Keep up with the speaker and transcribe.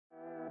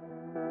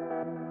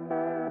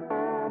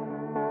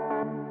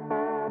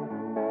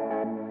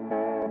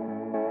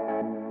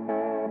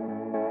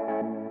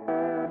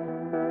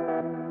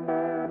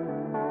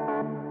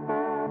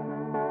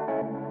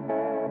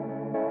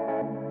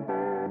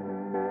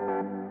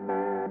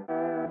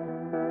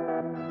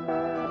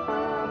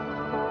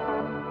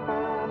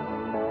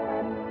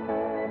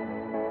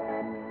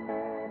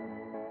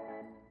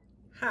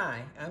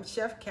I'm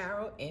Chef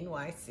Carol,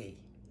 NYC.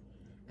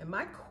 And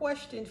my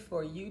question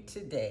for you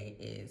today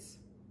is,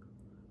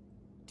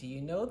 do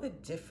you know the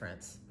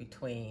difference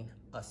between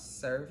a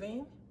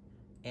serving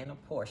and a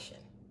portion?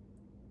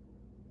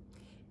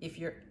 If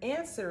your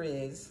answer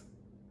is,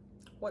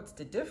 what's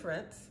the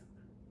difference?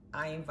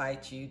 I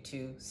invite you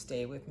to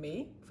stay with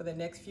me for the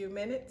next few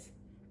minutes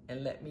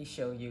and let me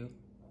show you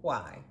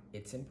why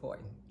it's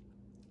important.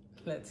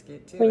 Let's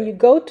get to it. When you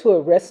go to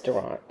a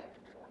restaurant,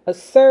 a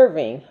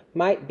serving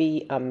might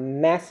be a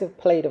massive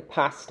plate of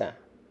pasta.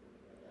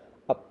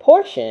 A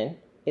portion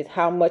is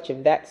how much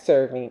of that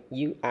serving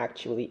you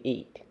actually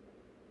eat.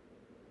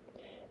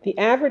 The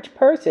average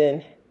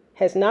person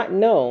has not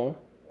known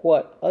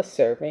what a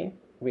serving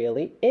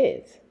really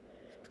is.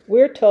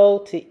 We're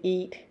told to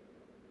eat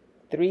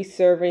 3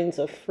 servings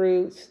of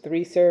fruits,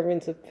 3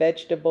 servings of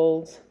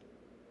vegetables,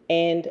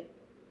 and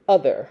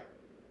other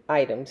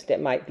items that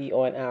might be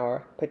on our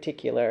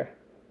particular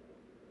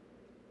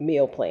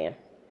meal plan.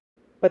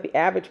 But the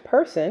average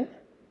person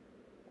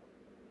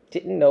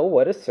didn't know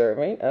what a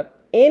serving of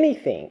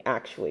anything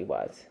actually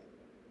was.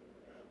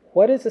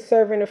 What is a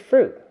serving of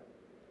fruit?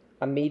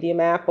 A medium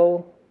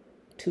apple,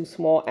 2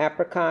 small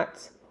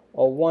apricots,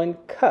 or 1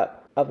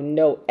 cup of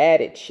no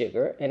added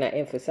sugar, and I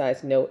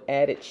emphasize no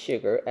added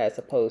sugar as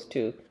opposed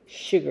to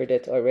sugar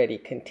that's already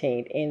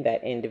contained in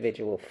that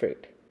individual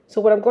fruit.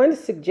 So what I'm going to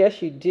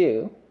suggest you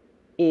do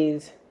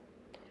is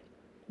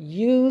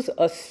use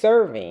a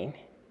serving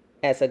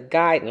as a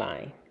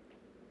guideline.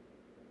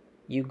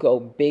 You go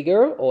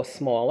bigger or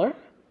smaller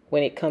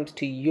when it comes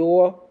to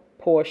your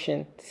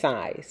portion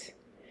size.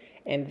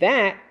 And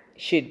that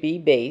should be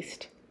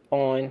based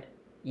on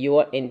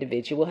your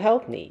individual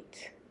health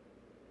needs.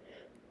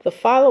 The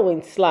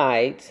following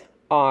slides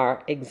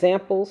are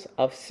examples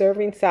of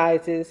serving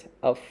sizes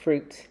of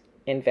fruits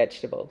and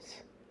vegetables.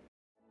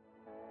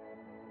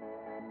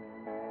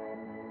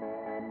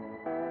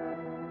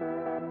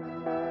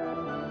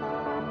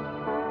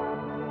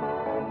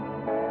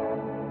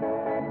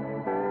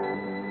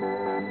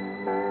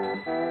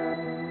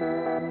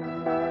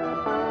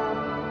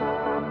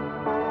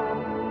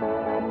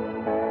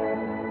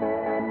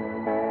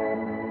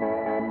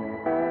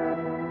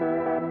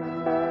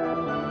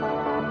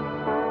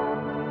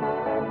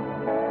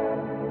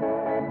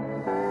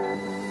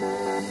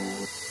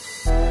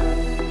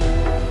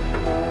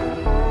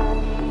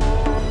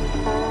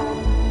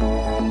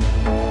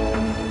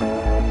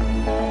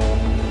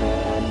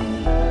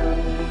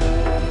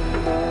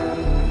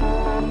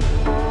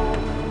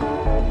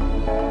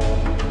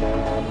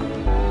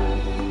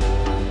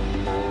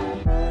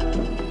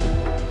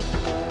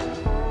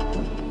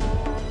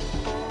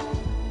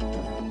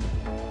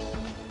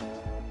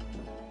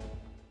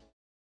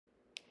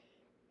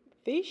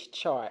 These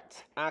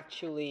charts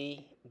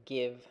actually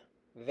give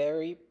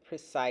very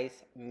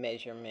precise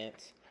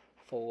measurements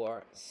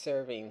for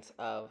servings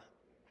of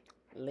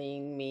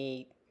lean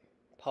meat,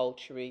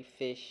 poultry,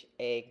 fish,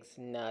 eggs,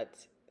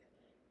 nuts,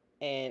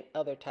 and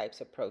other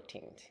types of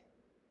proteins.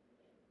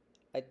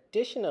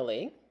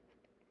 Additionally,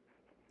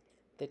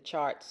 the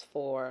charts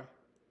for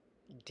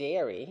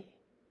dairy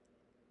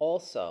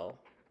also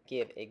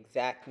give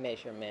exact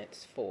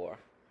measurements for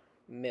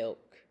milk,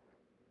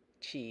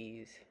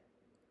 cheese,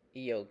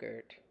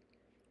 yogurt,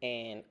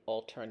 and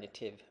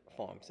alternative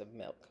forms of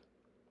milk.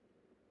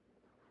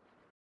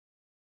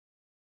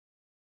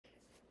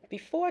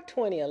 Before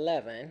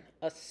 2011,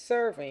 a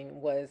serving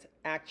was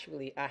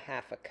actually a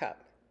half a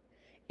cup.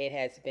 It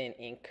has been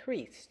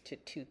increased to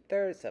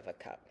 2/3 of a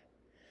cup.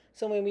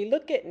 So when we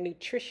look at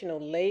nutritional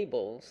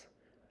labels,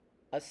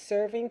 a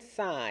serving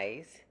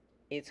size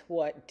is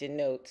what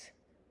denotes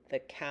the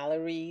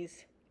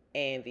calories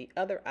and the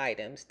other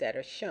items that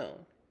are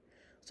shown.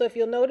 So if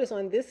you'll notice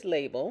on this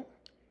label,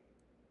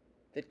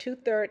 the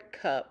 2/3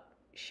 cup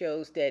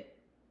shows that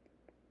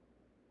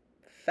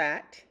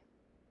fat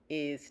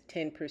is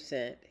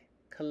 10%,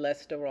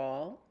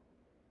 cholesterol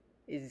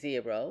is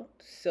 0,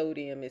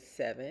 sodium is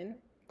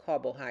 7,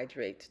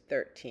 carbohydrates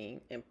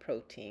 13, and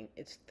protein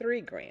is 3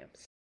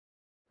 grams.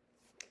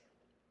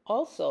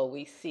 Also,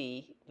 we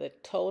see the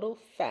total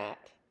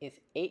fat is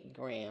 8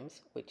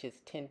 grams, which is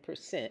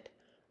 10%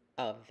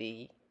 of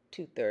the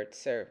 2/3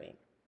 serving.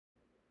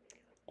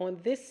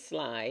 On this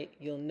slide,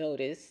 you'll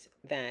notice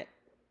that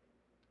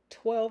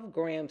 12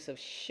 grams of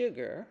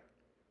sugar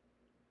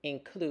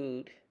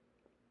include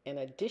an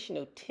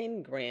additional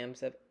 10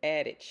 grams of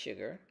added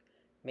sugar,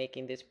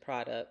 making this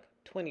product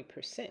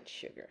 20%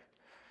 sugar.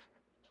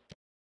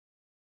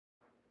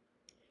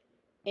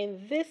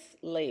 In this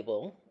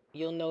label,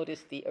 you'll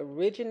notice the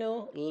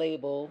original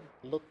label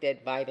looked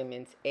at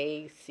vitamins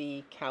A,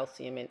 C,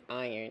 calcium, and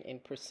iron in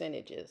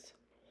percentages.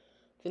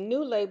 The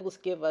new labels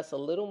give us a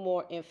little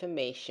more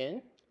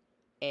information,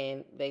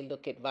 and they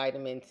look at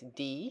vitamins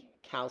D,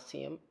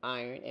 calcium,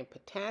 iron, and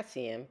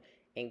potassium,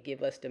 and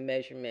give us the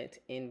measurements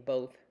in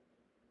both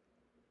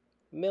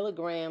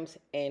milligrams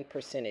and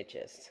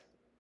percentages.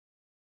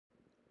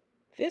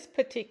 This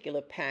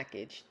particular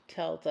package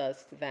tells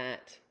us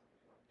that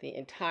the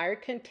entire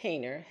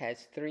container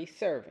has 3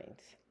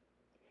 servings.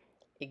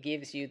 It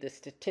gives you the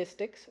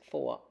statistics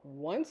for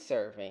one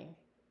serving,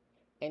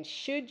 and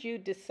should you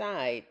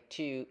decide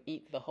to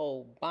eat the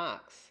whole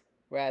box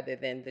rather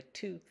than the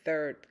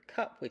 2/3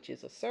 cup, which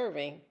is a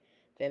serving,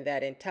 then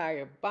that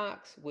entire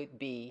box would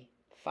be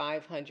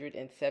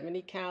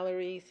 570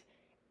 calories,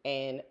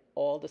 and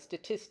all the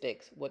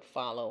statistics would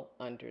follow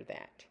under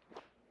that.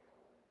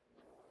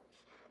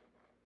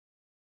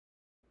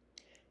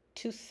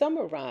 To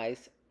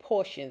summarize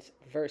portions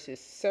versus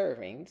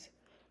servings,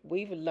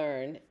 we've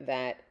learned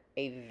that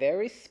a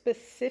very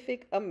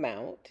specific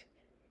amount,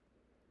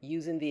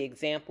 using the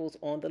examples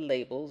on the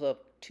labels of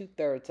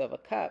 2/3 of a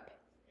cup,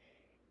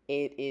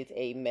 it is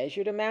a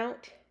measured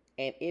amount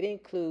and it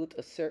includes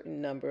a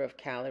certain number of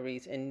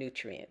calories and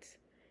nutrients.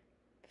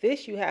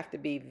 This you have to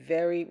be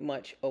very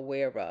much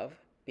aware of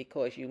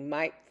because you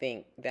might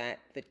think that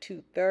the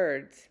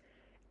 2/3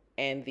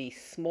 and the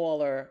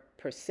smaller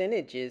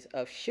percentages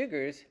of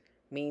sugars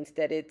means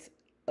that it's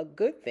a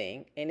good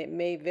thing, and it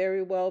may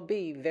very well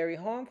be very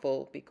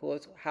harmful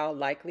because how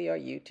likely are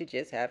you to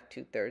just have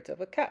 2/3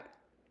 of a cup?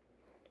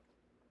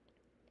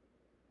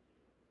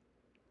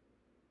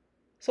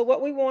 So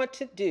what we want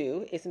to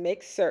do is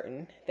make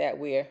certain that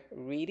we're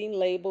reading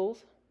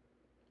labels.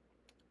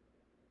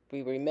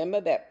 We remember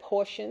that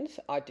portions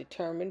are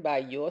determined by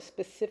your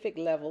specific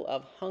level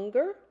of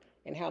hunger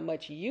and how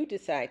much you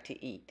decide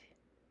to eat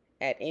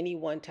at any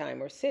one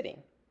time or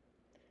sitting.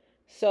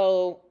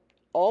 So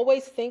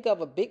always think of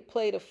a big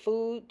plate of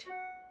food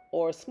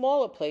or a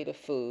smaller plate of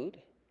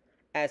food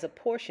as a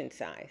portion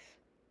size.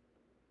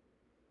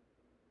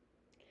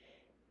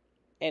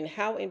 And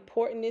how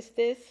important is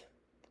this?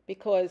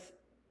 Because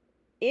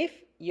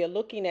if you're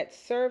looking at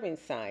serving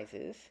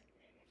sizes,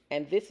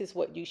 and this is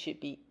what you should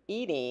be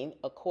eating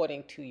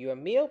according to your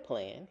meal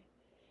plan,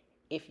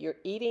 if you're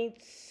eating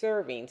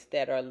servings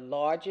that are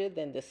larger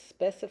than the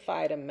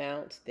specified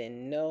amounts,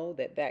 then know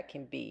that that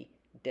can be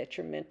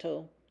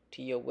detrimental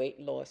to your weight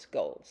loss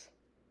goals.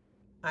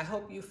 I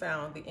hope you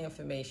found the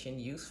information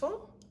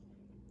useful,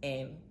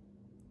 and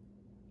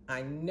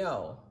I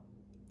know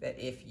that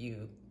if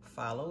you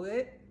follow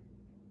it,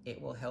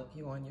 it will help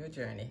you on your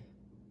journey.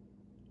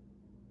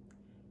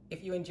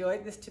 If you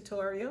enjoyed this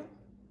tutorial,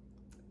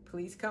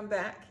 please come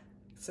back,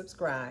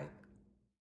 subscribe,